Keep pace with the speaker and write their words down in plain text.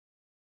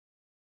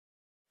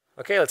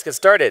Okay, let's get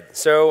started.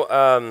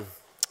 So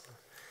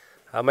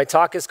my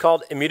talk is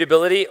called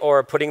Immutability,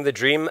 or Putting the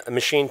Dream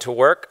Machine to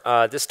Work.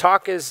 This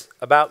talk is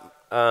about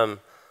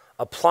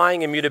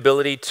applying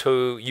immutability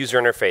to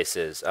user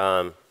interfaces.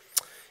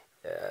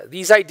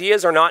 These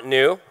ideas are not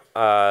new.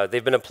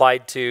 They've been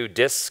applied to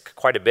disk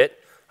quite a bit.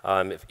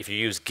 If you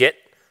use Git,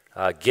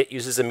 Git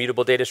uses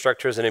immutable data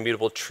structures and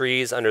immutable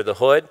trees under the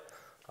hood.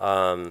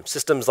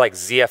 Systems like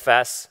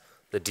ZFS,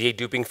 the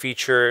deduping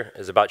feature,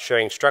 is about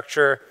sharing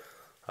structure.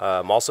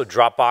 Also,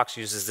 Dropbox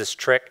uses this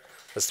trick.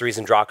 That's the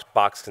reason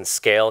Dropbox can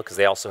scale, because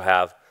they also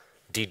have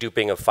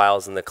deduping of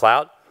files in the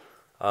cloud.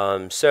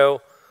 But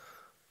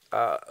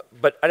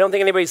I don't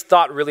think anybody's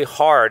thought really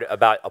hard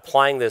about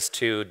applying this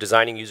to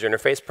designing user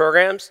interface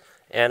programs.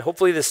 And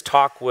hopefully this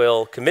talk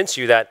will convince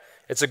you that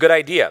it's a good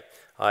idea.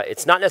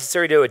 It's not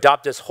necessary to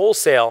adopt this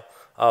wholesale,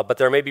 but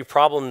there may be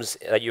problems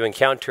that you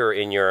encounter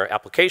in your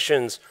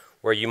applications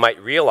where you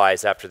might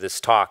realize after this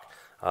talk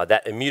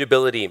that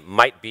immutability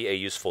might be a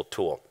useful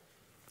tool.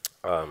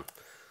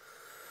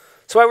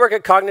 So I work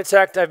at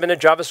Cognitect. I've been a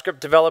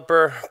JavaScript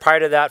developer. Prior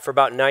to that, for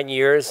about 9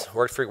 years,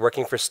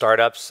 working for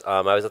startups.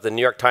 I was at the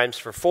New York Times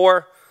for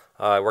 4.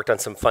 I worked on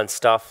some fun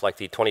stuff like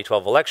the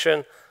 2012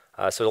 election.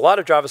 So a lot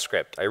of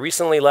JavaScript. I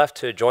recently left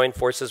to join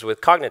forces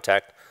with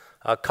Cognitect.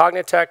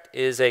 Cognitect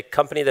is a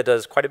company that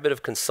does quite a bit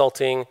of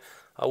consulting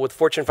with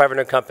Fortune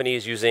 500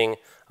 companies using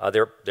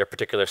their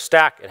particular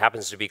stack. It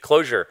happens to be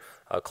Clojure.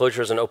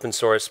 Clojure is an open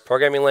source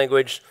programming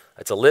language.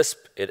 It's a Lisp.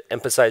 It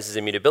emphasizes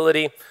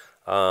immutability.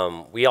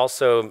 We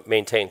also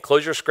maintain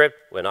ClojureScript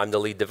when I'm the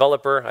lead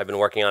developer. I've been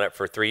working on it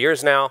for 3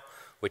 years now,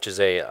 which is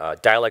a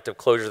dialect of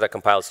Clojure that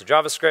compiles to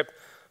JavaScript.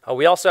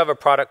 We also have a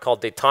product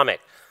called Datomic,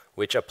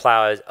 which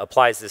applies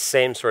the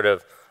same sort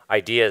of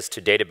ideas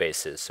to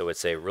databases. So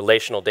it's a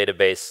relational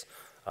database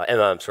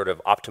sort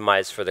of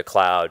optimized for the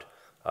cloud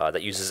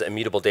that uses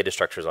immutable data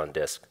structures on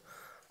disk.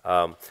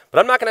 But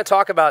I'm not going to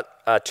talk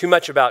about too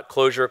much about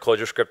Clojure,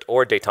 ClojureScript,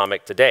 or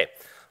Datomic today.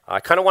 I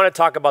kind of want to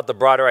talk about the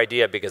broader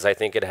idea because I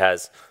think it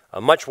has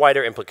much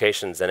wider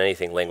implications than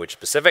anything language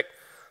specific.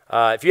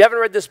 If you haven't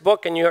read this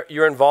book and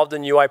you're involved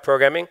in UI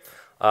programming,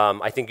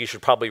 I think you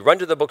should probably run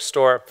to the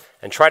bookstore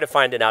and try to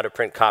find an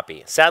out-of-print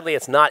copy. Sadly,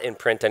 it's not in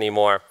print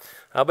anymore,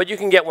 but you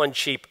can get one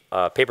cheap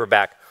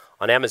paperback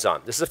on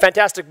Amazon. This is a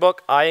fantastic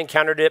book. I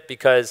encountered it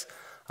because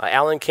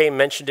Alan Kay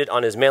mentioned it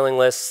on his mailing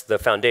list, The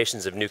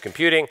Foundations of New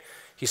Computing.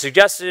 He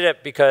suggested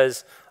it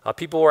because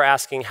people were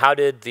asking how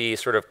did the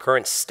sort of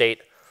current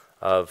state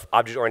of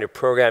object-oriented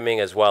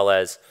programming as well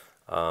as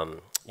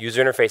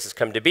user interfaces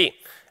come to be.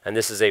 And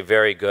this is a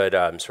very good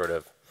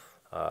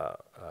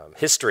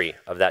history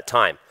of that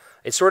time.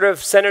 It sort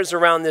of centers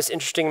around this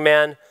interesting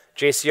man,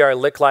 J.C.R.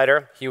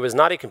 Licklider. He was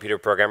not a computer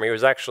programmer. He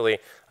was actually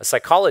a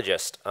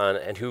psychologist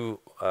and who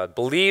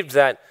believed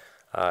that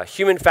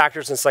human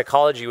factors in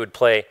psychology would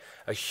play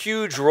a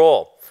huge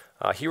role.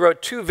 He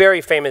wrote 2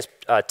 very famous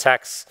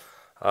texts.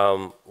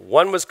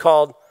 One was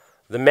called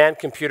The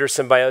Man-Computer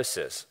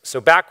Symbiosis. So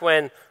back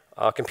when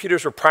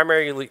computers were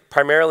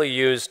primarily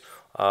used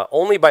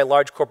only by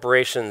large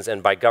corporations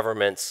and by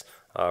governments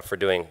for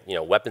doing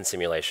weapon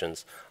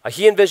simulations,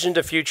 he envisioned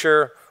a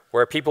future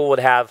where people would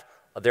have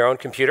their own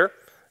computer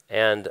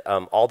and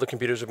all the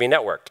computers would be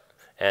networked.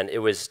 And it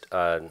was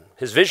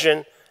his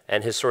vision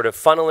and his sort of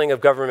funneling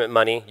of government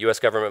money, US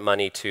government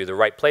money, to the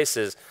right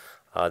places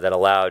that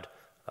allowed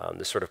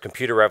this sort of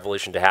computer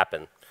revolution to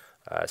happen.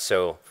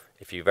 So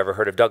if you've ever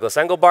heard of Douglas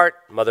Engelbart,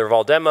 mother of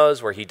all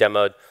demos, where he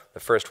demoed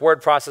the first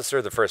word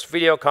processor, the first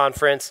video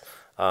conference,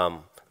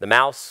 the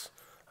mouse,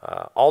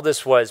 all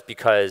this was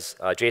because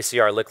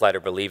J.C.R.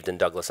 Licklider believed in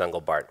Douglas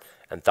Engelbart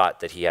and thought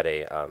that he had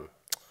a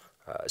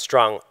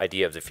strong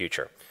idea of the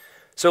future.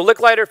 So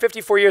Licklider,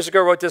 54 years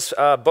ago, wrote this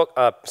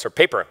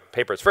paper.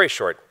 It's very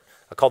short,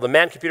 called The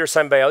Man-Computer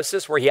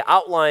Symbiosis, where he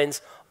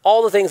outlines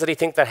all the things that he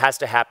thinks that has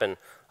to happen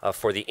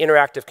for the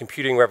interactive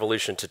computing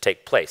revolution to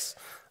take place.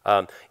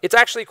 It's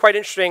actually quite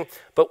interesting,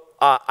 but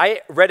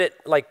I read it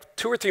like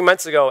 2 or 3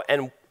 months ago,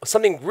 and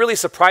something really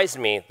surprised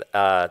me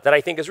that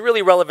I think is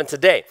really relevant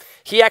today.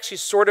 He actually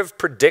sort of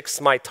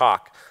predicts my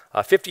talk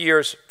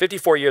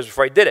 54 years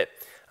before I did it.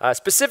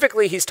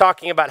 Specifically, he's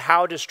talking about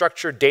how to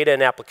structure data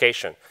in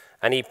application.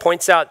 And he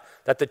points out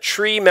that the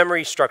tree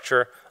memory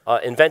structure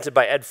invented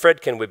by Ed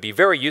Fredkin would be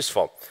very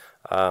useful.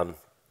 And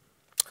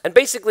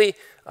basically,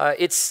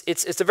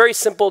 it's a very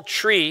simple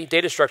tree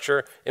data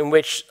structure in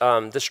which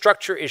the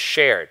structure is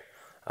shared.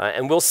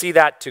 And we'll see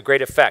that to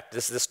great effect.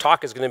 This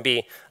talk is going to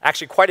be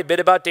actually quite a bit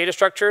about data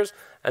structures,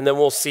 and then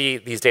we'll see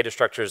these data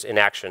structures in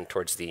action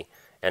towards the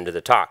end of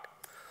the talk.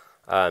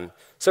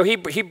 So he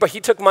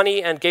took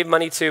money and gave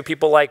money to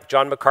people like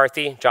John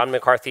McCarthy. John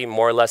McCarthy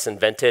more or less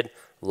invented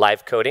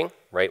live coding,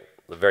 right?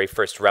 The very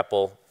first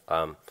REPL,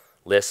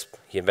 Lisp.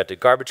 He invented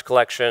garbage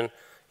collection,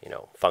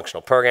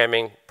 functional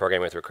programming,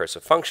 programming with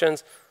recursive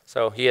functions.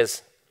 So he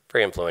is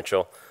very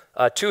influential.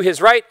 To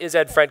his right is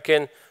Ed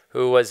Fredkin,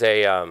 who was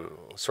a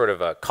sort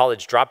of a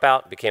college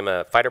dropout, became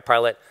a fighter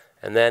pilot,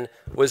 and then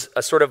was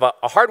a sort of a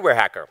hardware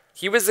hacker.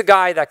 He was the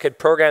guy that could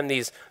program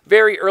these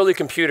very early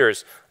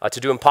computers to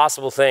do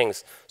impossible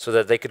things so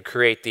that they could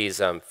create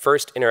these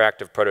first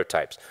interactive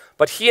prototypes.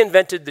 But he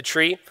invented the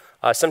tree.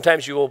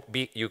 Sometimes you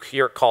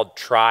hear it called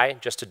trie,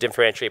 just to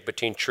differentiate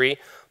between tree.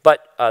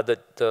 But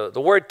the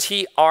word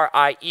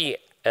T-R-I-E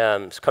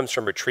comes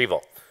from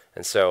retrieval.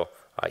 And so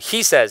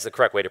he says the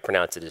correct way to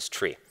pronounce it is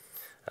tree.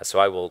 So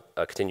I will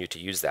continue to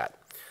use that.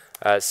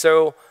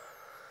 So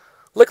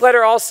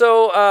Licklider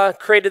also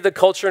created the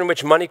culture in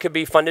which money could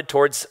be funded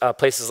towards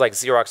places like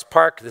Xerox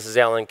PARC. This is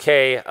Alan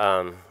Kay,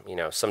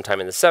 sometime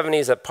in the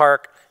 70s at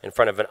PARC in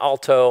front of an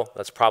Alto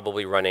that's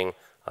probably running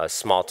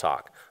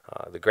Smalltalk,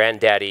 the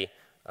granddaddy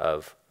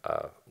of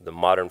the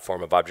modern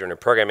form of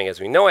object-oriented programming as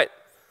we know it.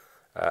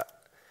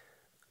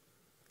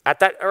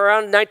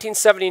 Around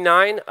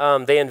 1979,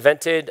 they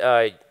invented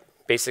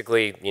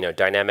basically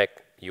dynamic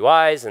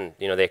UIs, and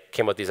they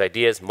came up with these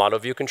ideas, model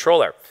view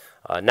controller.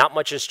 Not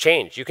much has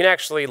changed. You can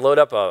actually load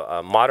up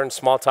a modern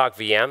Smalltalk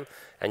VM,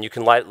 and you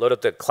can load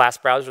up the class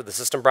browser, the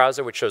system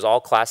browser, which shows all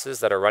classes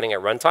that are running at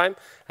runtime,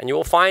 and you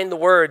will find the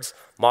words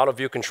model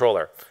view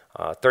controller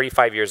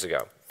 35 years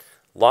ago.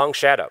 Long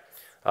shadow.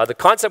 The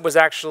concept was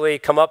actually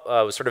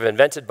was sort of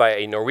invented by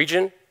a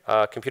Norwegian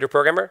computer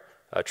programmer,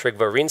 Trygve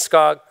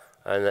Rinskog,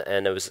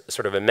 and it was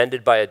sort of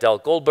amended by Adele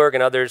Goldberg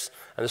and others,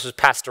 and this was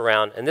passed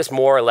around, and this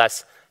more or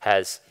less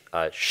has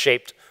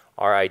shaped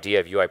our idea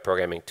of UI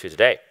programming to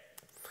today.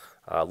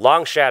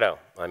 Long shadow.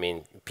 I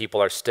mean,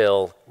 people are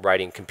still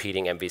writing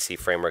competing MVC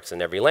frameworks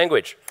in every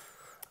language.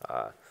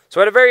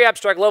 So at a very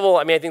abstract level,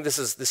 I mean, I think this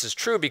is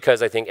true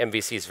because I think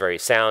MVC is very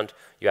sound.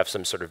 You have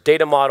some sort of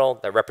data model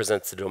that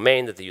represents the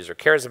domain that the user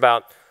cares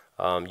about.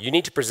 You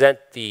need to present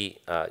the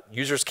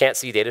users can't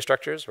see data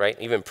structures, right?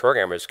 Even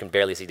programmers can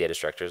barely see data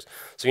structures.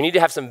 So you need to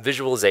have some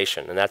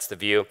visualization, and that's the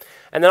view.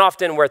 And then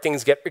often where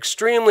things get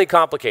extremely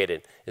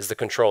complicated is the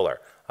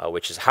controller,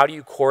 which is how do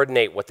you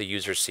coordinate what the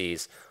user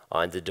sees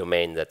on the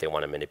domain that they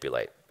want to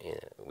manipulate,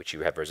 which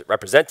you have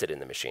represented in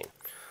the machine.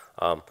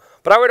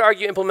 But I would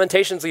argue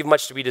implementations leave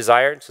much to be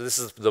desired. So this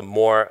is the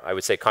more, I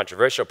would say,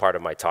 controversial part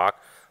of my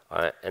talk.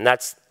 And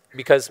that's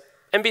because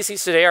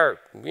MVCs today are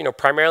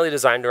primarily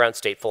designed around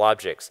stateful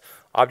objects.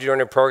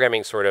 Object-oriented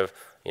programming sort of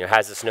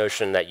has this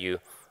notion that you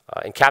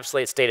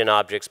encapsulate state in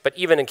objects, but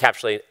even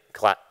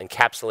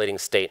encapsulating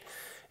state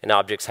in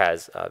objects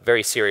has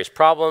very serious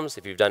problems.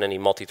 If you've done any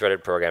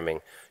multi-threaded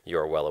programming, you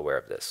are well aware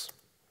of this.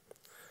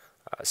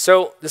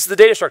 So this is the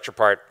data structure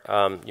part.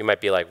 You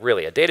might be like,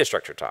 really, a data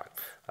structure talk?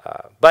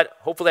 But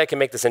hopefully I can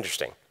make this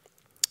interesting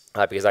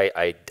because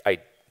I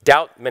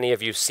doubt many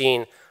of you have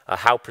seen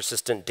how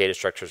persistent data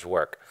structures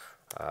work.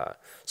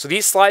 So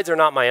these slides are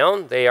not my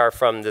own. They are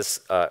from this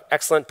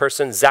excellent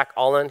person, Zach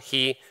Allen.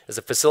 He is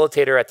a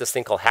facilitator at this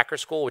thing called Hacker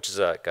School, which is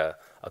like a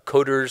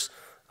coder's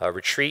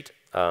retreat,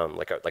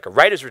 like a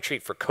writer's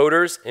retreat for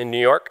coders in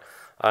New York.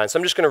 So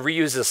I'm just going to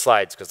reuse the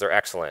slides because they're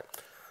excellent.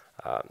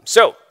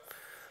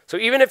 So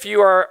even if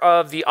you are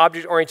of the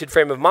object-oriented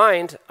frame of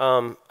mind,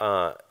 even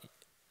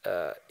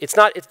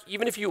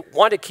if you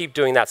want to keep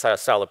doing that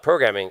style of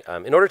programming,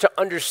 in order to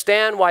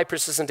understand why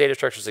persistent data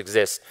structures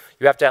exist,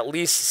 you have to at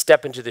least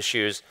step into the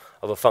shoes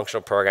of a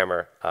functional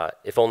programmer,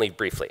 if only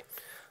briefly.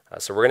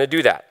 So we're going to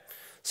do that.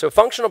 So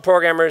functional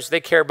programmers, they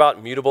care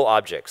about mutable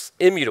objects,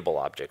 immutable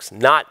objects,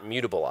 not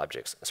mutable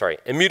objects. Sorry,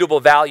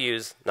 immutable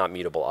values, not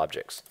mutable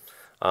objects.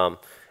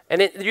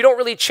 You don't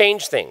really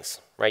change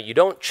things, right? You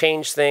don't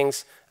change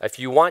things. If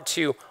you want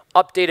to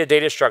update a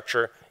data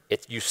structure,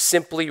 you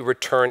simply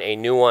return a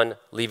new one,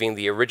 leaving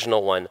the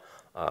original one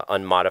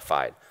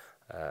unmodified.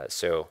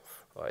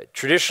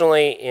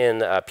 Traditionally,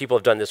 people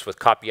have done this with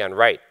copy on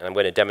write, and I'm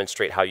going to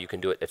demonstrate how you can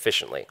do it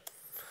efficiently.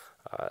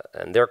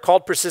 And they're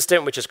called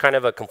persistent, which is kind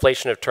of a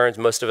conflation of terms.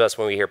 Most of us,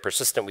 when we hear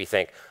persistent, we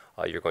think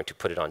you're going to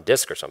put it on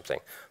disk or something.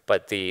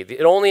 But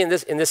only in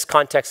this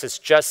context, it's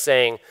just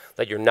saying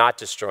that you're not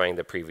destroying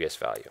the previous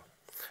value.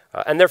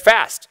 And they're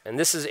fast, and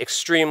this is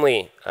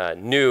extremely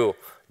new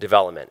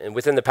development, and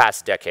within the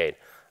past decade.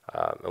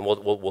 And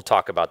we'll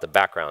talk about the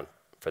background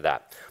for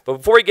that. But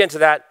before we get into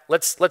that,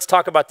 let's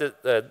talk about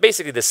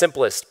basically the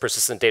simplest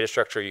persistent data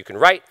structure you can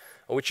write,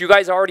 which you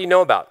guys already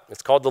know about.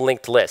 It's called the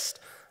linked list.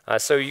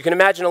 So you can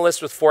imagine a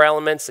list with 4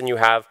 elements, and you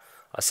have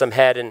some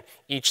head, and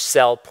each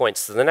cell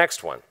points to the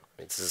next one.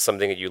 This is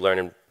something that you learn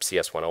in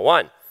CS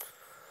 101.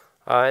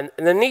 And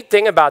the neat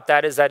thing about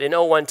that is that in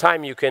O1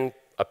 time, you can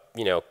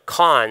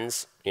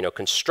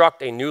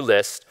construct a new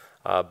list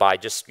by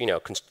just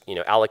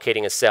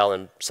allocating a cell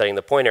and setting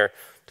the pointer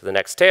to the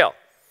next tail.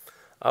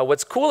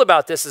 What's cool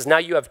about this is now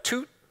you have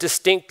 2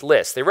 distinct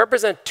lists. They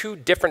represent 2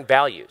 different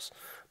values.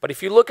 But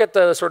if you look at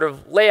the sort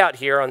of layout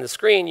here on the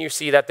screen, you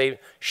see that they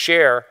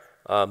share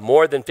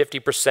more than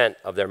 50%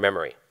 of their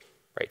memory.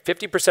 Right?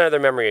 50% of their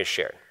memory is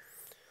shared.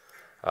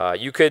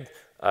 You could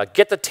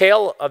get the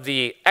tail of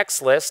the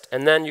X list,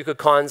 and then you could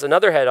cons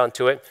another head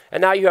onto it,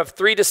 and now you have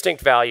 3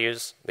 distinct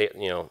values.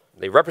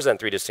 They represent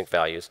 3 distinct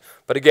values,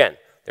 but again,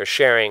 they're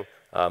sharing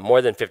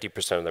more than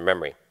 50% of their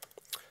memory.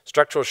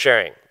 Structural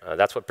sharing,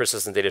 that's what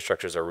persistent data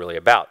structures are really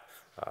about.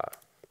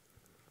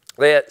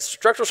 The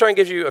structural sharding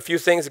gives you a few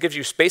things. It gives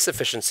you space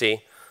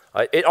efficiency.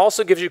 It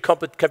also gives you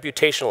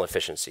computational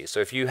efficiency. So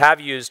if you have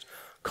used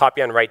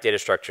copy on write data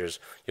structures,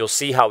 you'll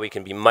see how we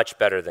can be much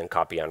better than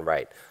copy on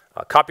write.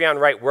 Copy on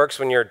write works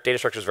when your data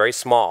structure is very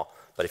small,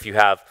 but if you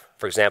have,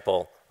 for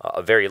example,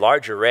 a very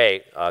large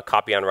array,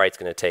 copy on write is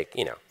going to take,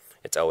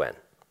 it's ON.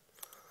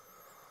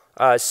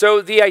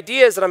 So the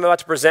ideas that I'm about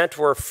to present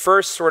were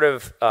first sort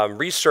of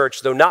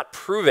researched, though not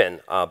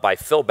proven, by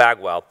Phil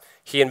Bagwell.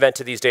 He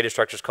invented these data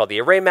structures called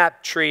the array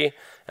map tree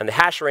and the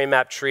hash array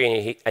map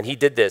tree, and he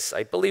did this.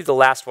 I believe the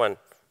last one,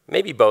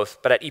 maybe both,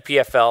 but at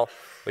EPFL,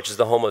 which is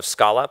the home of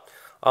Scala.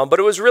 But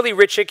it was really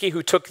Rich Hickey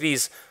who took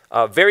these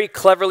very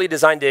cleverly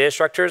designed data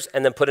structures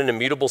and then put an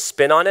immutable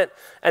spin on it,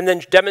 and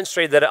then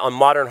demonstrated that on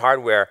modern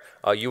hardware,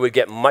 you would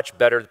get much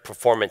better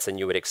performance than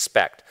you would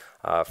expect.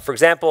 For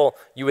example,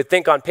 you would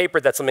think on paper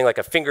that something like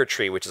a finger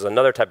tree, which is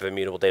another type of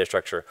immutable data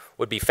structure,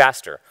 would be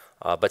faster.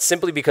 But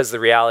simply because the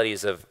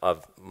realities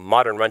of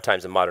modern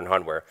runtimes and modern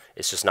hardware,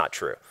 it's just not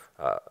true.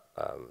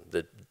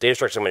 The data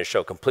structures I'm going to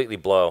show completely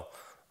blow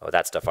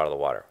that stuff out of the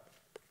water.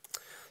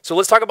 So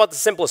let's talk about the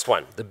simplest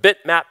one, the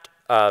bit-mapped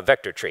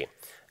vector tree.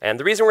 And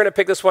the reason we're going to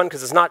pick this one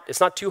because it's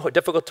not too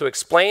difficult to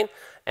explain,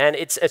 and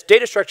it's a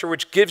data structure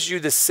which gives you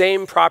the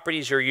same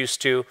properties you're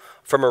used to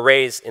from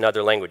arrays in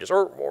other languages,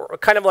 or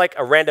kind of like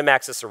a random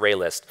access array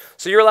list.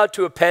 So you're allowed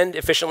to append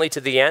efficiently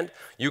to the end.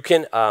 You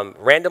can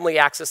randomly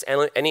access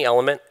any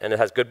element, and it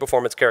has good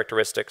performance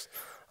characteristics.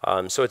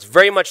 So it's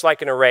very much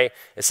like an array,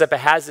 except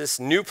it has this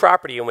new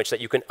property in which that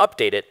you can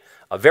update it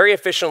very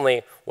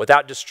efficiently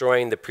without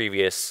destroying the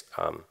previous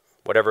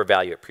whatever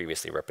value it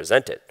previously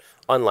represented,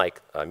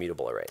 unlike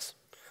mutable arrays.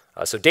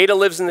 So data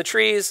lives in the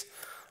trees.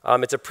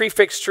 It's a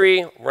prefix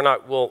tree.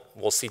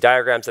 We'll see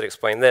diagrams that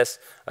explain this.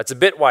 It's a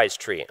bitwise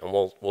tree, and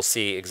we'll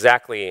see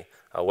exactly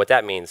what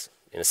that means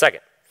in a second.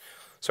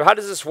 So how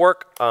does this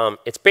work?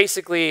 It's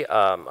basically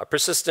a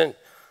persistent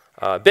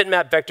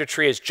bitmap vector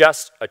tree is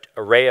just an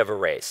array of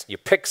arrays. You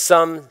pick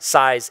some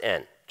size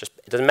n.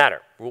 It doesn't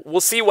matter.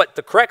 We'll see what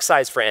the correct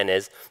size for n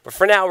is, but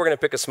for now we're going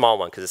to pick a small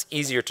one because it's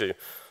easier to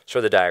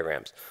show the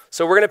diagrams.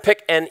 So we're going to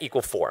pick n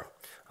equal 4.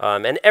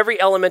 And every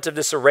element of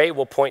this array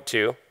will point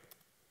to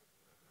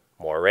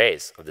more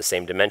arrays of the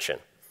same dimension.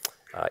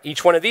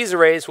 Each one of these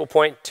arrays will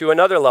point to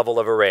another level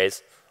of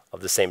arrays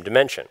of the same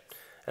dimension.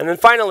 And then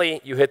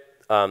finally, you hit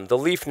the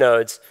leaf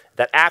nodes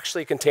that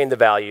actually contain the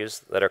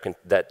values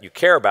that you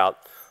care about.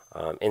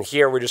 And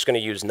here, we're just going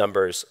to use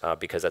numbers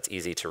because that's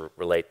easy to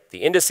relate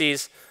the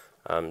indices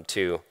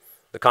to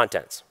the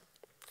contents.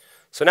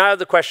 So now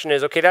the question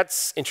is, OK,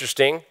 that's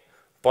interesting,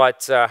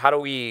 but how do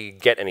we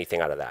get anything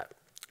out of that?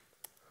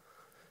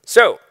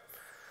 So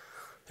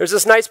there's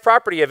this nice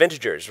property of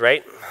integers,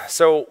 right?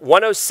 So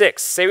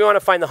 106, say we want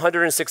to find the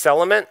 106th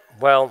element.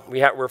 Well,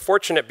 we're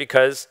fortunate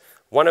because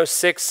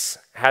 106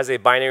 has a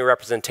binary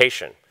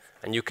representation,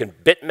 and you can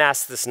bit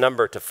mask this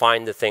number to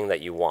find the thing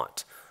that you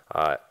want.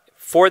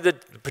 For the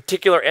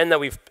particular n that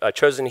we've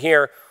chosen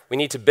here, we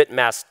need to bit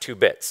mask 2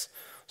 bits.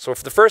 So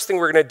if the first thing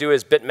we're going to do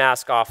is bit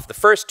mask off the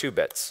first 2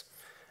 bits,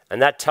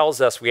 and that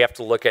tells us we have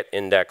to look at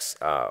index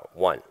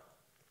 1.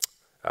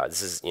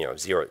 This is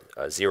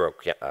zero,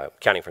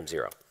 counting from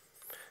 0.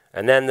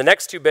 And then the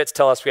next 2 bits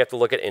tell us we have to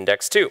look at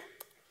index 2.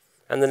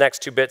 And the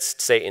next 2 bits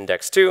say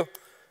index 2.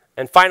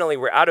 And finally,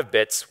 we're out of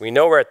bits. We're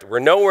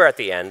nowhere at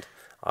the end.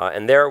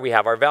 And there we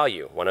have our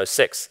value,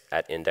 106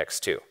 at index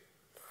 2.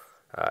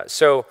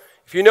 So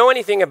if you know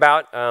anything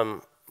about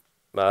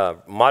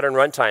modern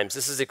runtimes,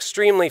 this is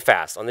extremely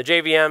fast on the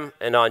JVM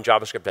and on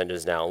JavaScript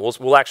engines now.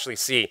 We'll actually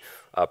see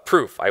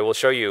proof. I will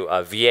show you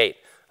V8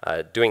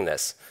 doing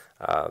this.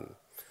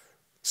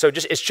 So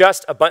it's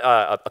just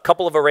a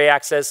couple of array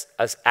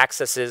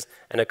accesses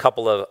and a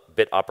couple of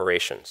bit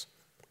operations.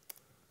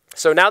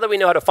 So now that we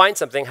know how to find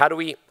something, how do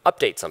we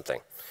update something?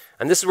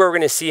 And this is where we're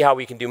going to see how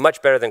we can do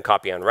much better than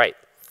copy on write.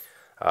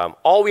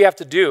 All we have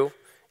to do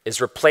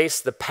is replace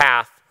the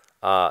path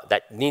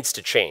that needs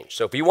to change.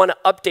 So if we want to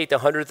update the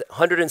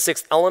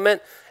 106th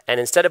element, and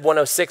instead of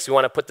 106, we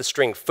want to put the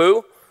string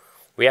foo,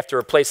 we have to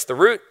replace the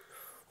root.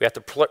 We have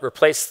to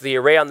replace the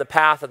array on the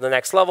path at the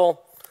next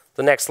level,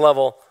 the next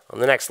level, on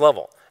the next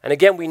level. And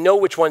again, we know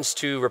which ones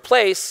to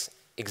replace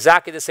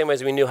exactly the same way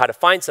as we knew how to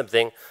find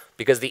something,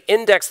 because the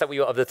index of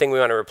the thing we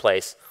want to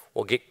replace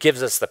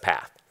gives us the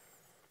path.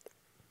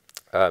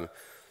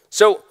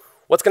 So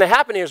what's going to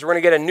happen here is we're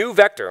going to get a new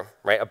vector,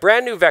 right? A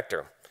brand new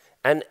vector.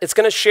 And it's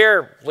going to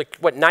share,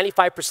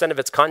 95% of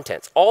its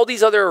contents. All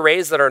these other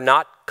arrays that are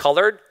not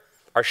colored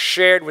are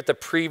shared with the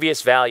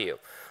previous value.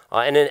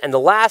 And the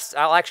last,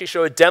 I'll actually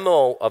show a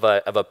demo of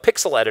a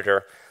pixel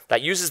editor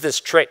that uses this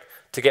trick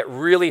to get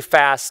really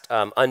fast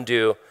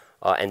undo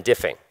and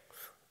diffing.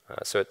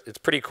 So it's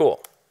pretty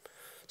cool.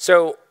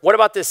 So what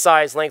about this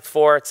size, length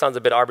 4? It sounds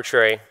a bit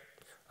arbitrary.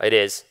 It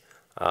is.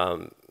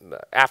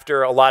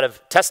 After a lot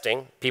of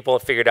testing, people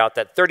have figured out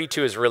that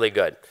 32 is really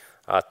good.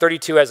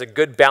 32 has a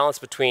good balance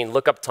between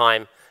lookup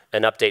time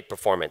and update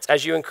performance.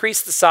 As you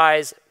increase the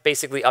size,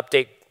 basically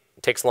update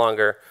takes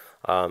longer,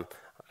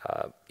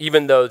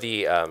 even though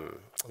the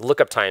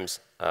lookup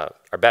times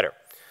are better.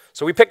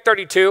 So we picked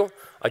 32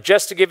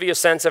 just to give you a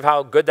sense of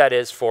how good that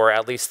is for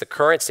at least the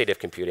current state of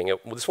computing.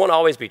 This won't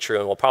always be true,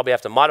 and we'll probably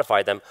have to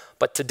modify them.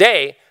 But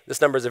today, this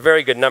number is a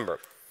very good number.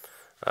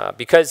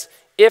 Because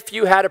if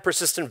you had a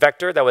persistent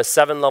vector that was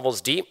 7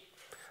 levels deep,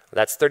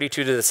 that's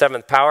 32 to the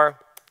 7th power.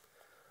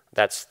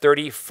 That's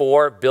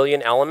 34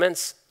 billion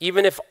elements.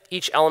 Even if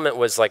each element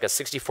was like a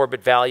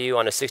 64-bit value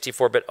on a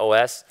 64-bit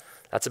OS,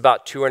 that's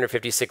about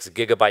 256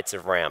 gigabytes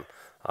of RAM.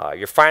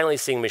 You're finally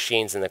seeing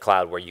machines in the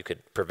cloud where you could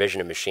provision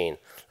a machine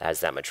that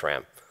has that much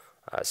RAM.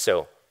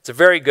 So it's a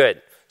very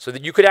good. So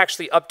that you could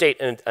actually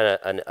update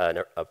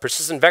a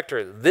persistent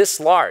vector this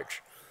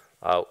large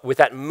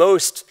with at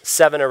most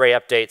 7 array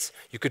updates.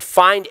 You could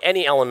find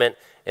any element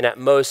in at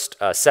most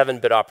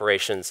 7-bit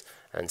operations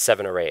and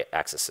 7 array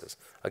accesses.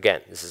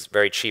 Again, this is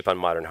very cheap on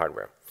modern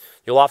hardware.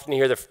 You'll often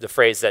hear the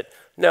phrase that,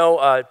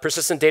 no,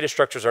 persistent data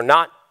structures are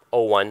not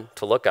O1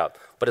 to look up,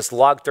 but it's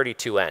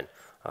log32n,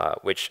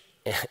 which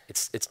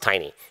it's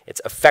tiny. It's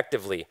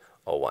effectively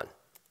O1.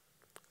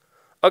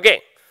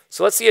 Okay,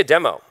 so let's see a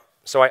demo.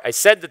 So I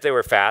said that they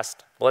were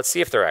fast. Well, let's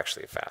see if they're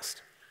actually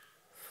fast.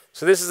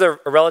 So this is a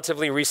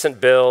relatively recent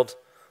build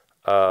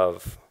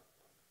of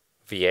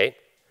V8.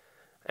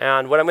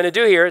 And what I'm going to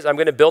do here is I'm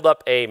going to build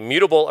up a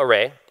mutable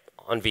array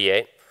on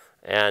V8.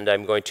 And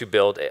I'm going to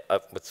build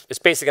it's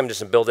basically I'm just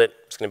going to build it.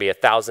 It's going to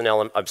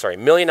be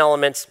million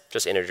elements,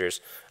 just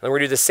integers. And we're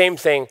going to do the same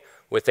thing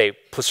with a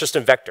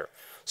persistent vector.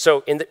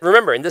 So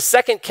remember, in the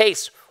second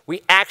case,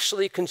 we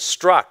actually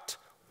construct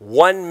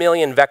 1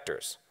 million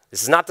vectors.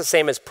 This is not the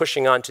same as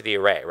pushing onto the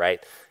array, right?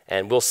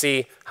 And we'll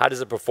see how does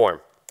it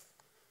perform.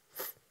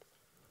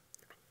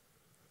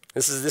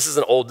 This is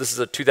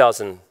a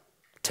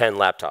 2010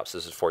 laptop. So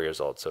this is 4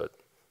 years old, so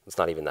it's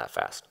not even that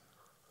fast.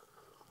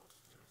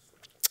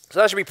 So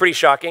that should be pretty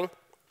shocking.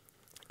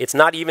 It's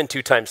not even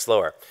 2 times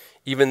slower,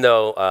 even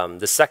though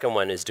the second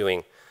one is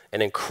doing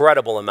an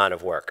incredible amount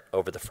of work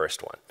over the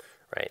first one,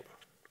 right?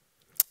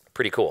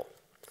 Pretty cool.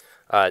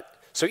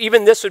 So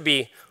even this would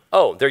be,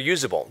 oh, they're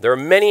usable. There are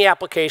many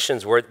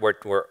applications where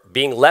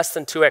being less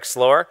than 2x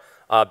slower,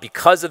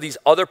 because of these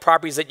other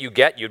properties that you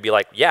get, you'd be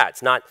like, yeah,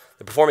 it's not,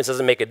 the performance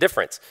doesn't make a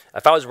difference.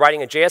 If I was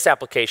writing a JS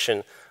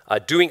application,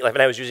 like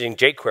when I was using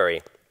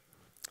jQuery,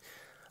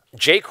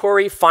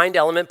 jQuery find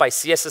element by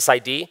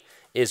CSSID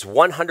is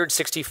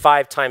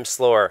 165 times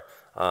slower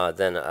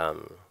than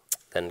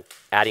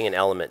adding an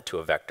element to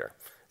a vector.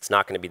 It's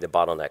not going to be the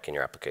bottleneck in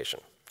your application.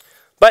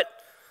 But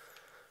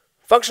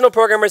functional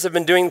programmers have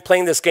been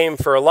playing this game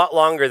for a lot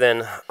longer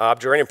than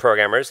object-oriented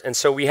programmers, and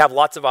so we have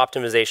lots of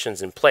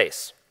optimizations in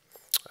place.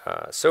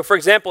 So for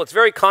example, it's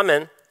very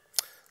common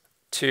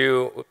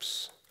to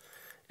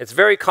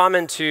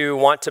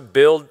want to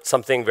build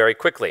something very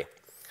quickly.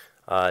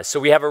 So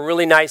we have a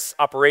really nice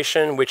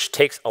operation which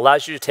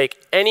allows you to take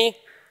any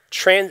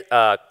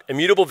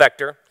immutable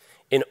vector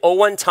in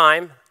O1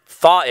 time,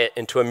 thaw it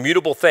into a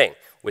mutable thing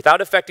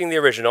without affecting the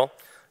original.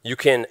 You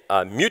can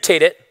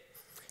mutate it,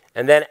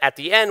 and then at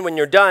the end, when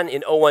you're done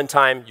in O1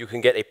 time, you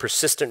can get a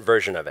persistent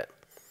version of it.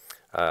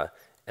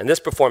 And this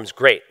performs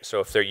great. So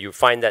if you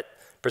find that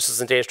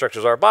persistent data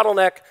structures are a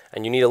bottleneck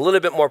and you need a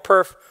little bit more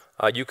perf,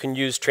 you can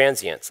use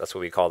transients. That's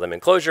what we call them in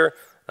Clojure,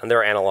 and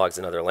there are analogs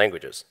in other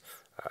languages.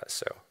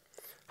 So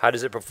how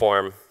does it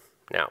perform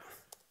now?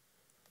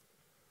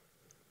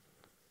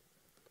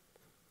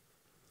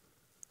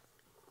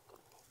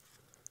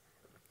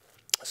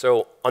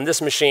 So on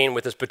this machine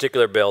with this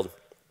particular build,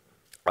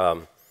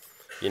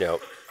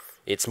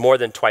 it's more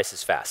than twice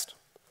as fast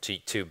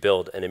to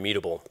build an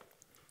immutable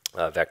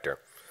vector.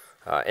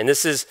 And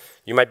this is,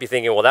 you might be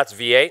thinking, well, that's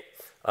V8.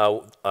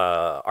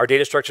 Our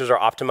data structures are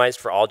optimized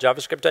for all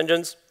JavaScript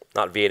engines,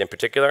 not V8 in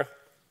particular.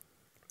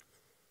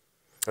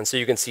 And so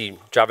you can see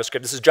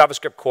JavaScript. This is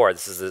JavaScript core.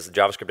 This is the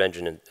JavaScript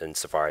engine in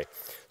Safari.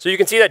 So you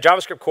can see that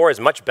JavaScript core is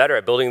much better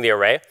at building the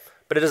array,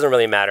 but it doesn't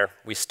really matter.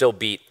 We still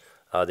beat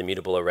the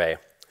mutable array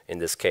in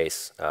this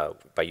case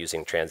by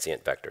using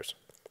transient vectors.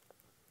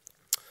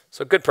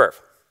 So good perf.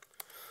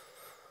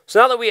 So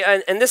now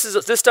that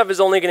this stuff is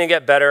only going to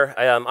get better.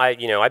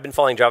 I've been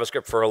following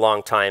JavaScript for a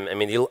long time. I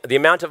mean, the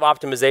amount of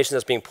optimization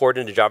that's being poured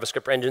into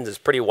JavaScript engines is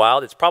pretty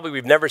wild. It's probably,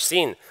 we've never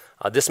seen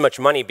this much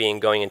money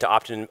going into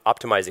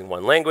optimizing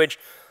one language.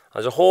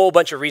 There's a whole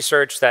bunch of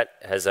research that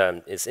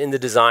is in the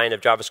design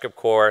of JavaScript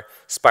core,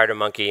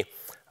 SpiderMonkey,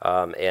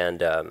 and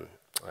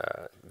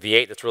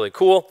V8 that's really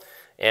cool.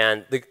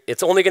 And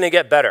it's only going to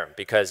get better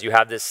because you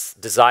have this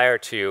desire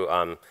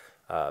to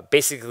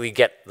basically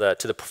get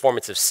to the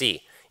performance of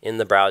C in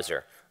the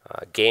browser.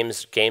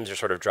 Games are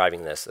sort of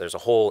driving this. There's a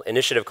whole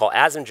initiative called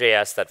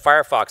ASM.js that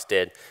Firefox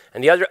did,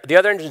 and the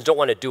other engines don't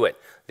want to do it.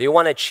 They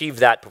want to achieve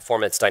that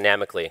performance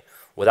dynamically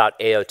without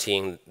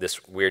AOTing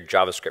this weird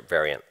JavaScript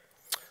variant.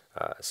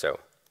 So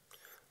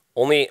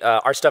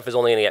our stuff is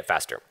only going to get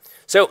faster.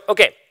 So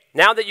okay,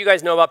 now that you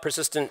guys know about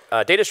persistent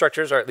data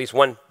structures, or at least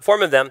one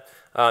form of them,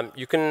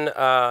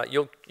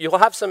 you'll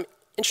have some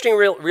interesting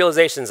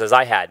realizations, as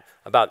I had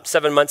about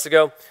 7 months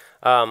ago.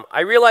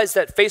 I realized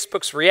that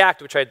Facebook's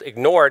React, which I'd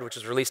ignored, which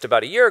was released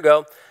about a year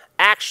ago,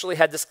 actually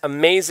had this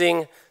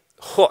amazing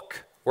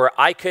hook where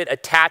I could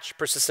attach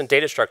persistent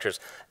data structures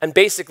and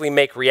basically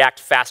make React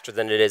faster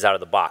than it is out of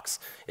the box.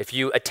 If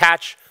you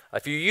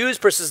use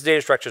persistent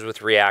data structures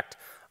with React,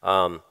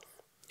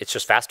 it's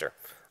just faster.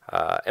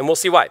 And we'll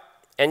see why.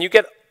 And you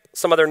get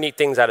some other neat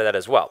things out of that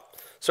as well.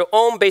 So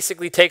Ohm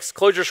basically takes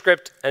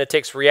ClojureScript and it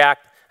takes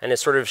React, and it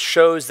sort of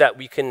shows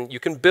that you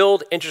can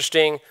build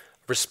interesting,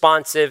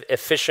 responsive,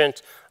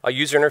 efficient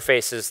user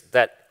interfaces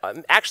that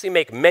actually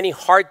make many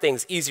hard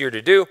things easier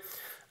to do.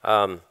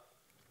 And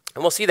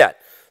we'll see that.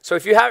 So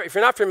if you're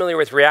not familiar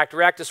with React,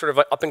 React is sort of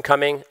up and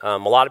coming. A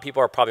lot of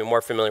people are probably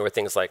more familiar with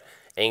things like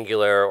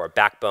Angular or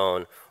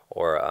Backbone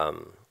or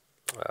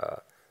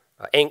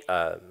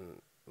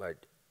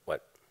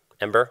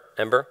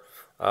Ember.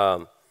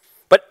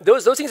 But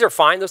those things are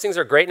fine. Those things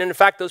are great. And in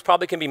fact, those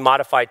probably can be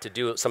modified to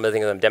do some of the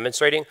things I'm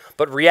demonstrating.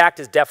 But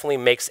React definitely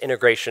makes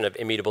integration of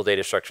immutable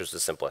data structures the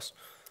simplest.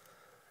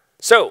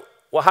 So,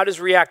 well, how does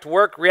React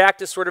work?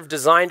 React is sort of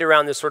designed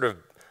around this sort of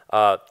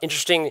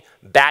interesting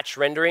batch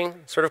rendering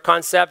sort of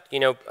concept. You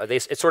know,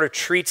 it sort of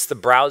treats the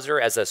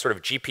browser as a sort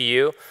of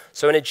GPU.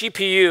 So in a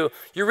GPU,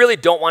 you really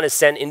don't want to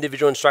send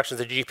individual instructions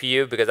to the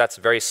GPU because that's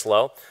very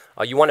slow.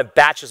 You want to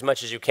batch as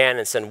much as you can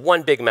and send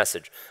one big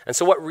message. And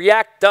so what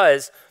React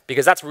does,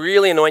 because that's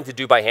really annoying to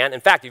do by hand.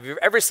 In fact, if you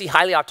ever see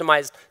highly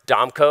optimized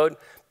DOM code,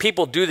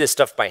 people do this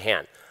stuff by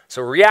hand.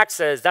 So React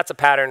says that's a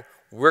pattern.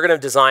 We're going to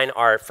design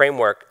our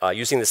framework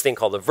using this thing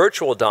called the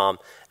virtual DOM,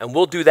 and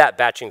we'll do that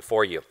batching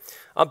for you.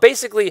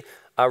 Basically,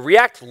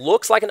 React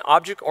looks like an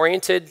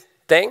object-oriented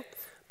thing,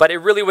 but it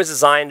really was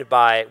designed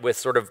by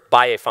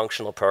a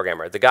functional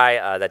programmer. The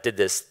guy that did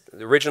this,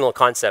 the original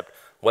concept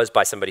was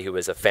by somebody who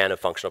was a fan of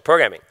functional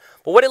programming.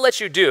 But what it lets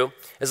you do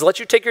is it lets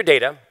you take your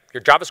data,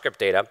 your JavaScript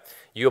data,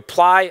 you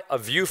apply a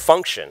view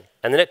function,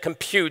 and then it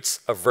computes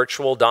a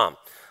virtual DOM.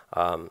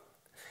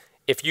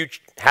 If you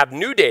have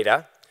new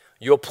data,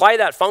 you apply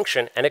that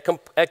function, and it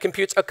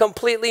computes a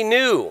completely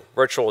new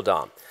virtual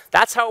DOM.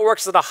 That's how it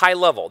works at a high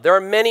level. There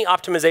are many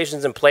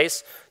optimizations in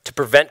place to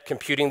prevent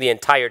computing the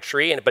entire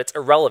tree, but it's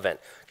irrelevant.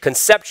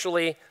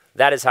 Conceptually,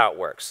 that is how it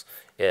works.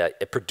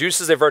 It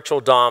produces a virtual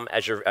DOM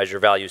as your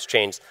values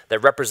change that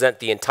represent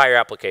the entire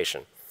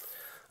application.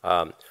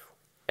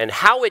 And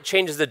how it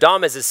changes the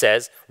DOM, as it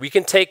says, we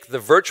can take the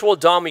virtual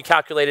DOM we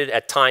calculated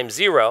at time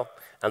 0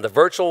 and the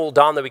virtual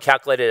DOM that we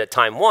calculated at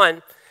time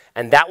 1,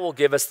 and that will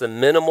give us the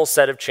minimal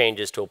set of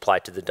changes to apply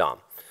to the DOM.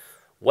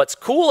 What's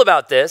cool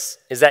about this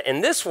is that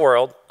in this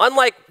world,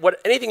 unlike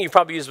anything you've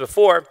probably used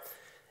before,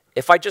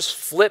 if I just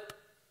flip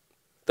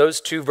those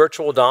two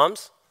virtual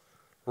DOMs,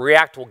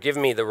 React will give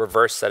me the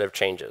reverse set of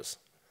changes,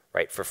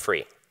 right, for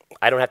free.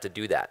 I don't have to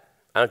do that.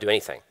 I don't do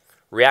anything.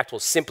 React will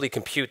simply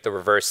compute the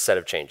reverse set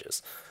of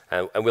changes.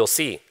 And we'll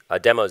see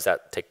demos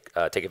that take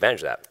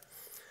advantage of that.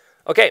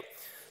 OK,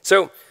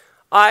 so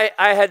I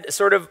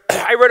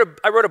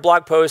wrote a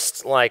blog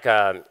post like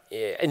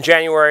in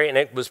January, and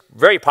it was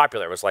very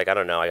popular. It was like, I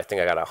don't know, I think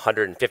I got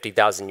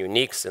 150,000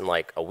 uniques in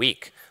like a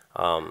week.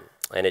 And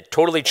it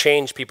totally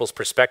changed people's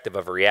perspective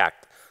of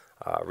React.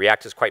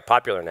 React is quite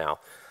popular now.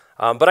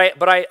 But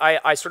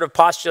I sort of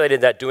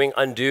postulated that doing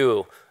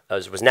undo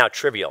was now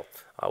trivial,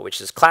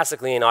 which is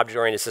classically in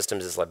object-oriented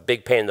systems is a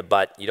big pain in the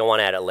butt. You don't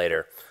want to add it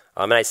later.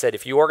 And I said,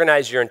 if you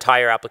organize your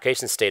entire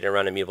application state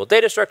around an immutable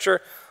data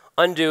structure,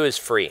 undo is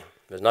free.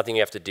 There's nothing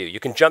you have to do. You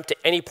can jump to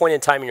any point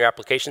in time in your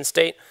application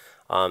state,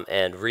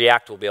 and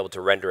React will be able to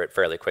render it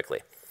fairly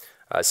quickly.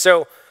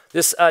 So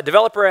this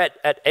developer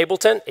at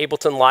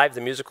Ableton Live,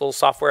 the musical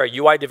software, a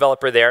UI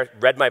developer there,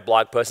 read my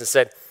blog post and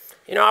said,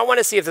 you know, I want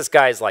to see if this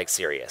guy's like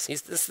serious.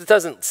 This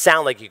doesn't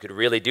sound like you could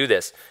really do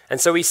this.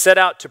 And so he set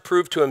out to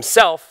prove to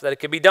himself that it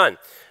could be done.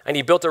 And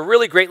he built a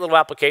really great little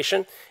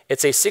application.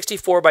 It's a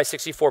 64 by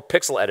 64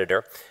 pixel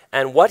editor.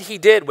 And what he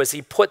did was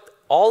he put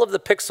all of the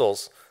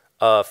pixels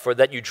the frame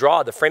that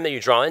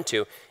you draw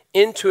into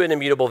an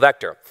immutable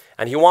vector.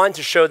 And he wanted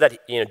to show that,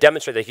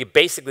 demonstrate that he could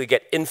basically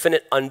get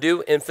infinite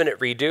undo, infinite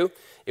redo.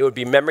 It would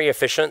be memory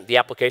efficient. The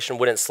application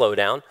wouldn't slow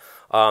down.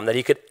 That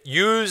he could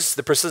use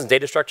the persistent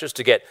data structures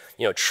to get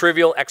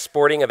trivial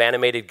exporting of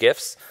animated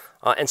GIFs,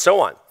 and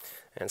so on.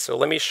 And so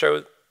let me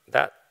show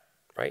that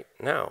right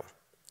now.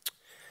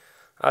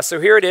 So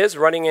here it is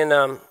running in,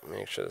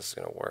 make sure this is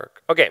going to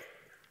work. OK,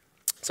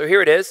 so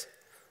here it is.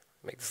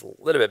 Make this a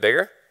little bit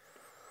bigger.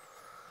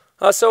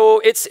 So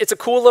it's a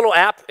cool little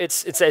app.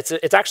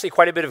 It's actually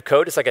quite a bit of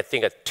code. It's like, I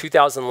think, a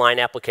 2,000-line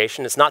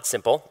application. It's not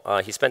simple.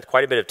 He spent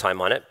quite a bit of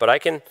time on it. But I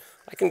can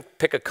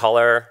pick a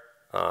color.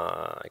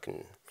 I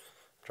can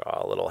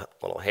draw a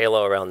little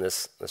halo around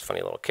this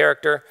funny little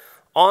character.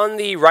 On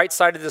the right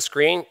side of the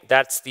screen,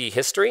 that's the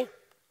history.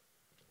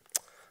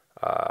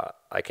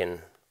 I can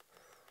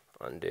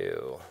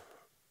undo.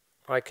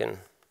 I can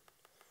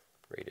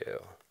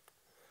redo.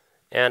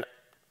 And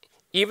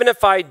even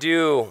if I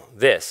do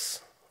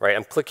this, right,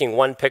 I'm clicking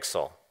one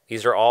pixel.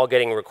 These are all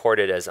getting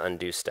recorded as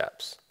undo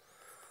steps.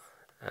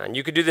 And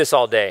you could do this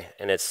all day,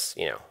 and it's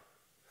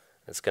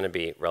going to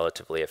be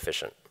relatively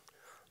efficient,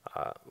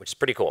 which is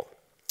pretty cool.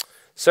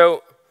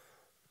 So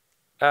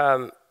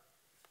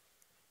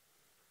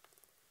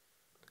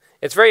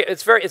It's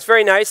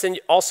very nice. And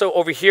also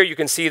over here, you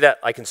can see that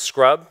I can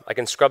scrub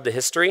the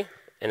history,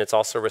 and it's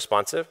also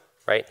responsive,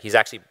 right? He's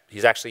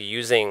actually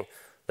using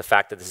the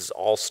fact that this is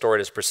all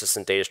stored as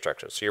persistent data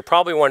structures. So you're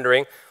probably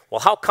wondering, well,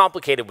 how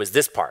complicated was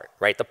this part,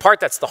 right? The part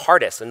that's the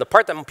hardest, and the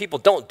part that people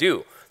don't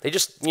do. They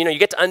just, you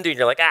get to undo, and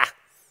you're like,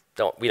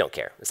 we don't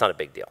care. It's not a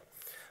big deal.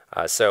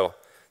 So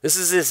this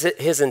is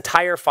his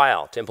entire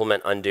file to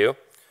implement undo.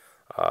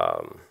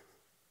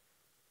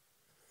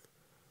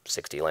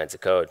 60 lines of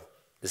code.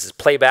 This is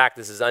playback,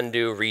 this is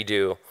undo,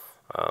 redo,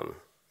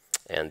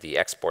 and the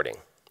exporting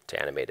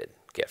to animated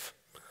GIF.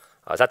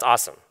 That's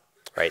awesome,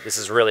 right? This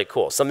is really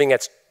cool. Something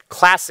that's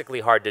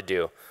classically hard to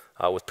do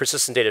with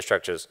persistent data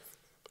structures,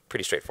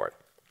 pretty straightforward.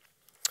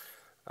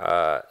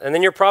 And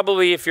then you're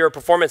probably, if you're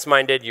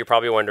performance-minded, you're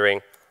probably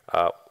wondering,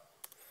 well,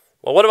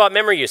 what about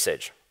memory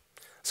usage?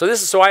 So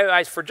this is,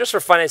 just for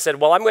fun, I said,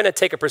 well, I'm going to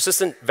take a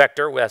persistent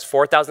vector that has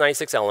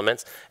 4,096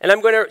 elements, and I'm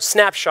going to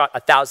snapshot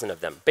 1,000 of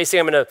them. Basically,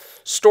 I'm going to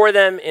store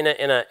them in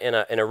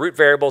a root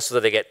variable so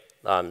that they get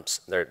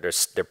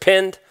they're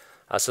pinned,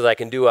 so that I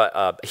can do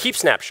a heap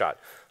snapshot.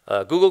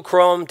 Google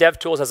Chrome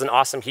DevTools has an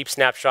awesome heap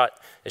snapshot.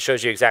 It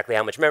shows you exactly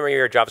how much memory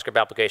your JavaScript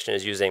application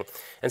is using.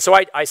 And so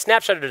I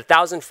snapshotted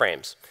 1,000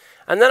 frames.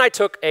 And then I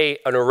took an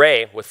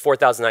array with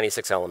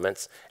 4,096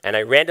 elements, and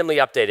I randomly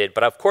updated,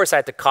 but of course I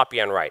had to copy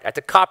on write. I had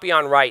to copy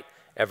on write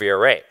every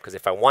array, because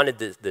if I wanted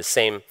the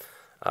same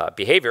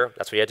behavior,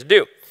 that's what you had to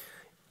do.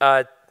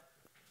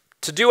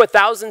 To do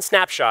 1,000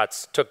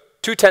 snapshots took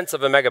 0.2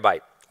 of a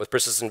megabyte with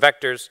persistent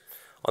vectors.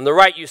 On the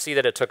right, you see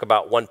that it took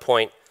about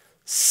 1.7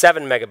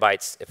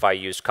 megabytes if I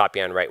used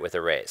copy on write with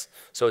arrays.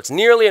 So it's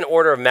nearly an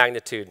order of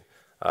magnitude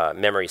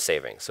memory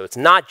saving. So it's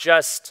not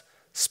just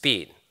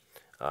speed.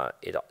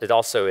 It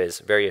also is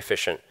very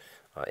efficient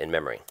in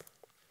memory.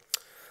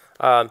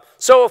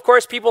 So of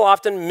course, people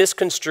often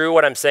misconstrue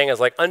what I'm saying as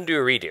like undo,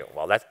 redo.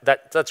 Well,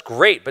 that's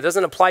great, but it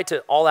doesn't apply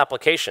to all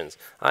applications.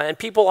 And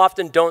people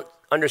often don't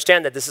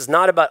understand that this is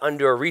not about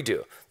undo or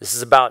redo. This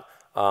is about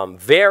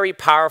very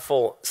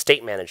powerful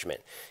state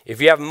management.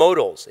 If you have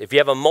modals, if you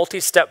have a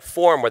multi-step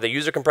form where the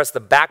user can press the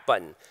back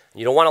button, and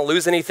you don't want to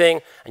lose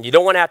anything, and you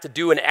don't want to have to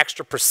do an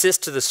extra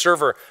persist to the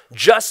server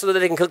just so that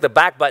they can click the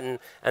back button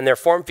and their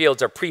form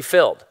fields are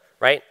pre-filled,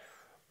 right?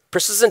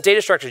 Persistent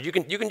data structures, you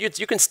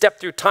can step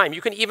through time.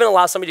 You can even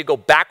allow somebody to go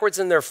backwards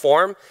in their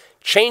form,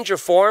 change a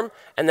form,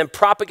 and then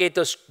propagate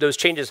those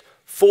changes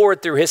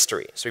forward through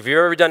history. So if you've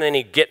ever done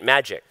any Git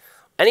magic,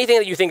 anything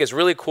that you think is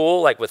really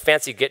cool, like with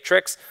fancy Git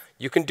tricks,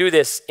 you can do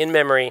this in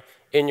memory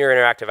in your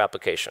interactive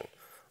application.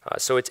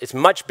 So it's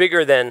much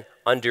bigger than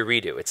undo,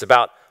 redo. It's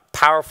about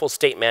powerful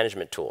state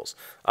management tools.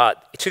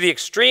 To the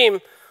extreme,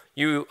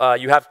 you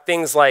have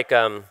things like,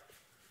 an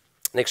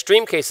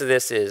extreme case of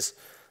this is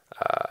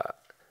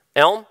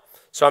Elm.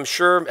 So I'm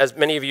sure, as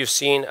many of you have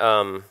seen,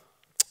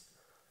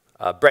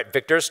 Brett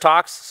Victor's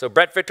talks. So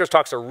Brett Victor's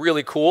talks are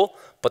really cool,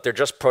 but they're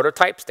just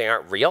prototypes. They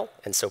aren't real.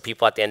 And so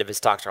people at the end of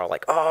his talks are all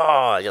like,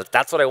 oh,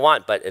 that's what I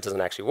want, but it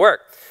doesn't actually work.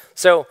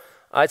 So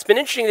it's been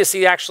interesting to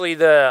see actually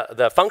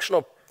the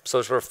functional,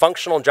 so sort of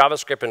functional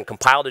JavaScript and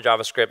compiled to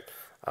JavaScript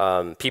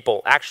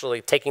people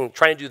actually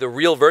trying to do the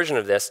real version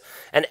of this.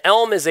 And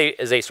Elm is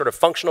a sort of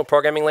functional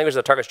programming language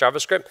that targets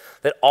JavaScript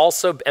that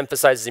also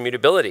emphasizes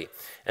immutability.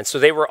 And so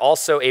they were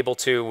also able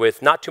to,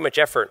 with not too much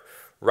effort,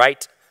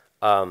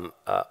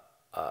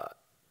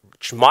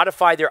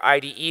 modify their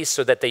IDE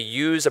so that they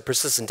use a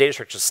persistent data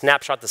structure to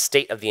snapshot the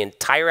state of the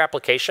entire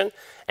application.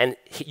 And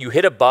you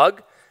hit a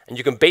bug, and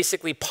you can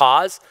basically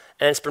pause,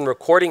 and it's been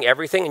recording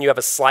everything, and you have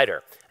a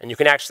slider. And you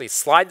can actually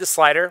slide the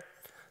slider,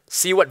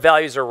 see what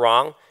values are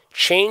wrong,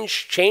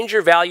 change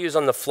your values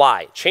on the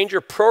fly, change your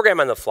program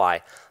on the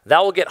fly.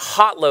 That will get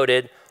hot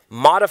loaded,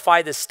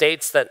 modify the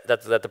states that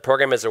the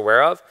program is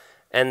aware of,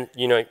 and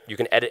you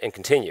can edit and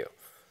continue.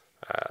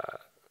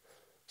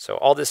 So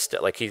all this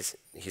like he's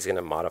going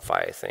to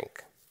modify, I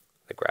think,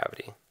 the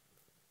gravity.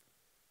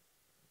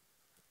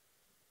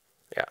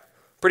 Yeah,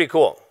 pretty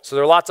cool. So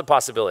there are lots of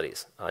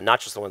possibilities, not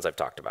just the ones I've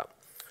talked about.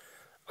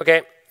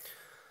 Okay.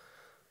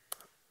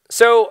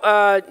 So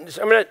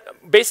I'm going to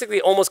basically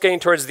almost getting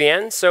towards the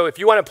end. So if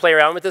you want to play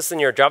around with this and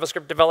you're a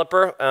JavaScript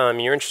developer,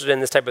 you're interested in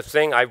this type of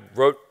thing, I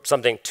wrote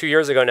something 2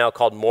 years ago now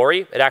called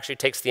Mori. It actually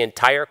takes the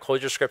entire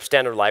ClojureScript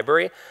standard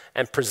library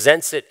and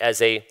presents it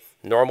as a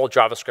normal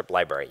JavaScript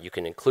library. You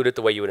can include it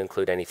the way you would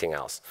include anything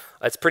else.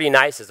 It's pretty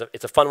nice.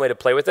 It's a fun way to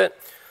play with it.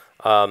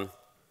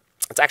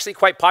 It's actually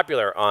quite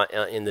popular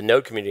in the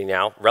Node community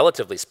now,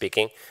 relatively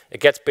speaking.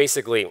 It gets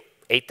basically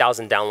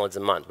 8,000 downloads a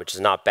month, which is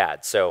not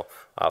bad. So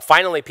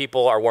finally,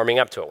 people are warming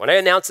up to it. When I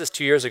announced this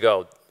 2 years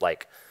ago,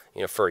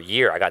 for a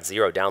year, I got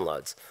 0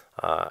 downloads.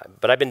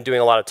 But I've been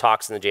doing a lot of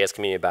talks in the JS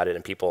community about it,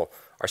 and people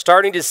are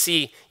starting to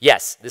see,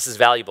 yes, this is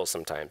valuable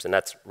sometimes, and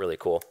that's really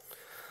cool.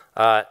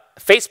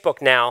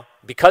 Facebook now,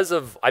 because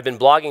I've been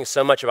blogging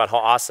so much about how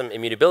awesome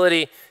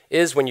immutability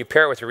is when you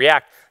pair it with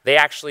React, they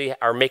actually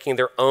are making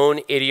their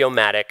own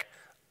idiomatic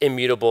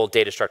immutable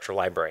data structure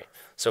library.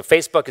 So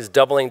Facebook is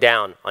doubling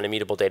down on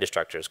immutable data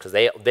structures because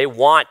they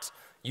want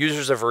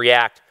users of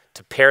React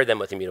to pair them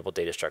with immutable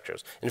data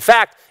structures. In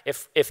fact,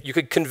 if you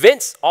could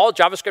convince all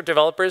JavaScript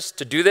developers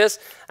to do this,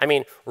 I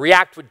mean,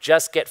 React would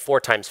just get 4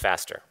 times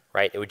faster,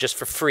 right? It would just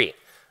for free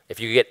if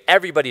you could get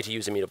everybody to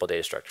use immutable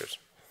data structures.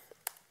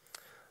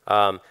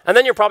 And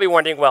then you're probably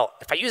wondering, well,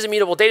 if I use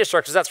immutable data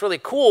structures, that's really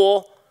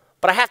cool,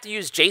 but I have to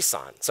use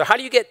JSON. So how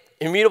do you get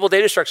immutable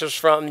data structures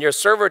from your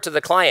server to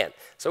the client?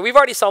 So we've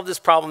already solved this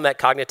problem at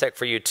Cognitect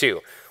for you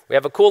too. We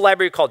have a cool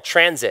library called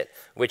Transit,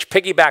 which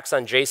piggybacks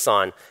on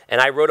JSON,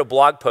 and I wrote a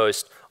blog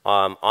post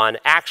on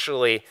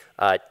actually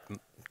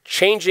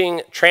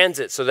changing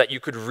Transit so that you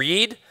could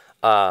read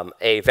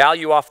a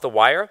value off the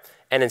wire,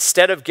 and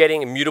instead of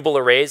getting immutable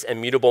arrays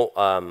and mutable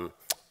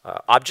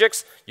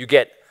objects, you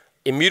get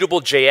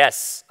immutable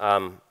JS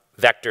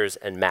vectors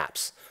and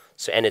maps.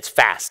 So, and it's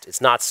fast,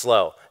 it's not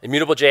slow.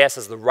 Immutable JS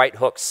has the right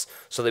hooks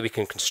so that we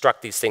can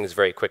construct these things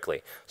very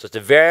quickly. So it's a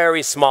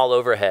very small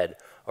overhead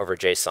over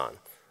JSON.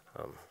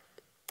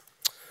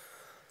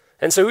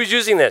 And so who's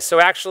using this? So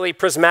actually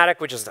Prismatic,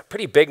 which is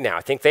pretty big now,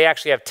 I think they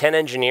actually have 10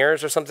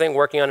 engineers or something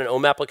working on an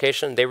OM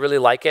application. They really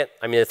like it.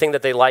 I mean, the thing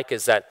that they like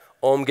is that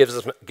OM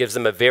gives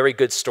them a very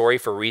good story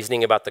for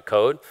reasoning about the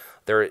code.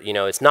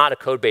 It's not a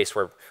code base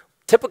where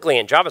typically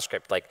in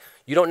JavaScript, like,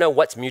 you don't know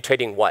what's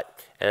mutating what.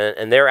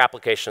 And their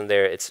application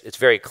there, it's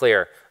very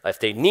clear. If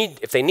they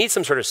need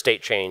some sort of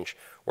state change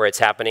where it's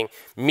happening,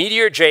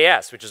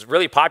 Meteor.js, which is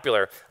really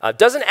popular,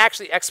 doesn't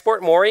actually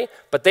export Mori,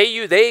 but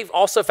they've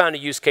also found a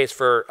use case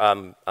for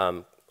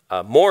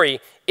Mori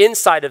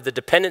inside of the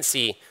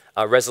dependency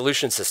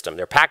resolution system.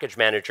 Their package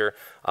manager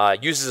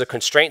uses a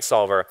constraint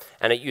solver,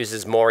 and it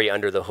uses Mori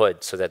under the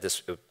hood so that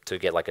to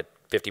get like a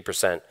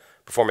 50%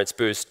 performance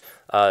boost.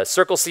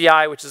 Circle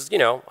CI, which is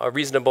a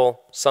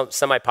reasonable,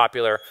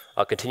 semi-popular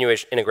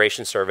continuous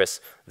integration service.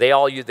 They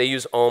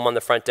use OM on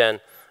the front end.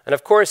 And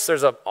of course,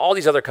 there's all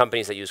these other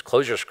companies that use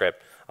ClojureScript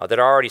that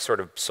are already sort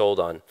of sold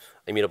on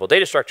immutable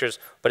data structures.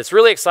 But it's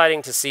really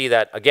exciting to see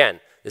that, again,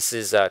 this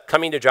is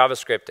coming to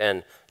JavaScript,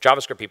 and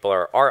JavaScript people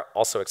are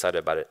also excited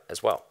about it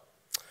as well.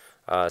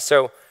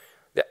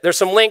 There's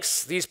some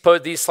links. These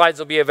slides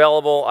will be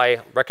available.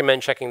 I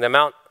recommend checking them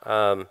out.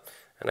 And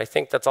I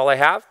think that's all I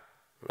have.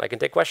 I can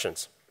take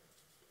questions.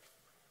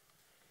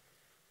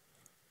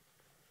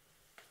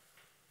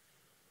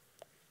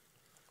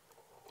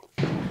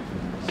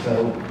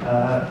 So,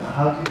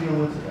 how do you deal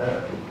with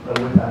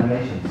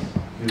animations?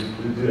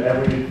 Do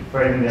every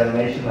frame in the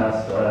animation as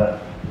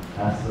a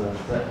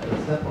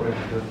step, or is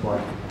it just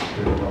like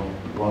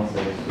one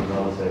stage to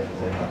another stage and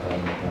say how to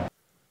animate that?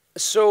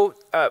 So,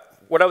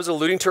 what I was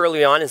alluding to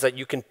early on is that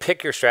you can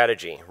pick your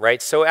strategy,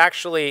 right? So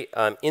actually,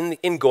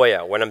 in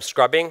Goya, when I'm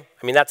scrubbing,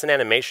 I mean, that's an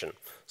animation.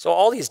 So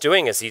all he's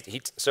doing is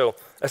so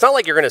it's not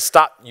like you're going to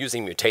stop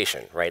using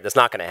mutation, right? That's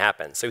not going to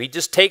happen. So he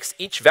just takes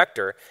each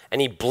vector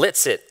and he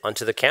blitz it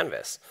onto the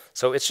canvas.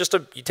 So it's just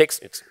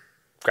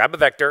grab a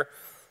vector,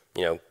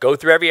 go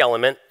through every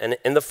element, and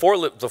in the for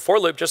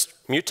loop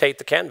just mutate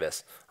the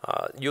canvas.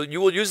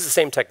 You will use the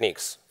same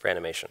techniques for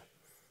animation.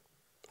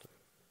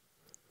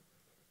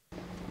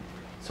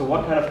 So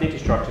what kind of data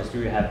structures do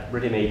you have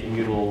ready-made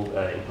immutable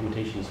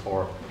implementations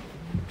for?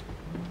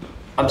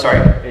 I'm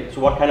sorry. So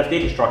what kind of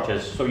data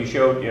structures? So you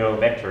showed,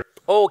 vectors.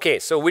 Oh, okay.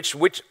 So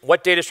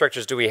what data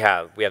structures do we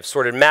have? We have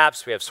sorted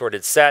maps. We have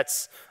sorted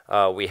sets.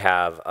 We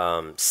have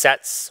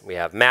sets. We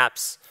have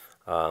maps,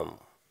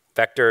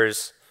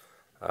 vectors,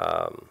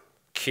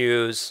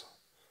 queues,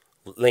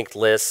 linked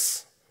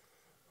lists.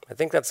 I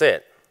think that's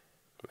it.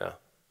 Yeah.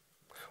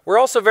 We're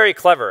also very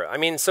clever. I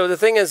mean, so the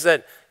thing is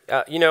that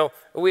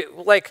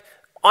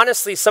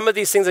honestly, some of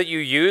these things that you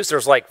use,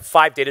 there's like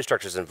 5 data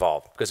structures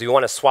involved because you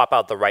want to swap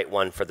out the right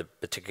one for the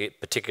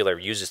particular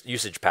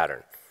usage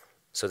pattern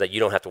so that you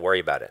don't have to worry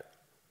about it.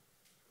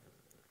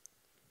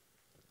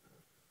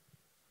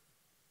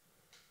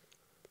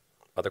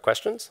 Other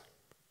questions?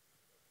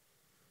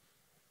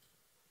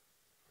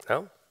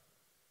 No?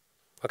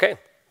 Okay,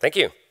 thank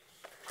you.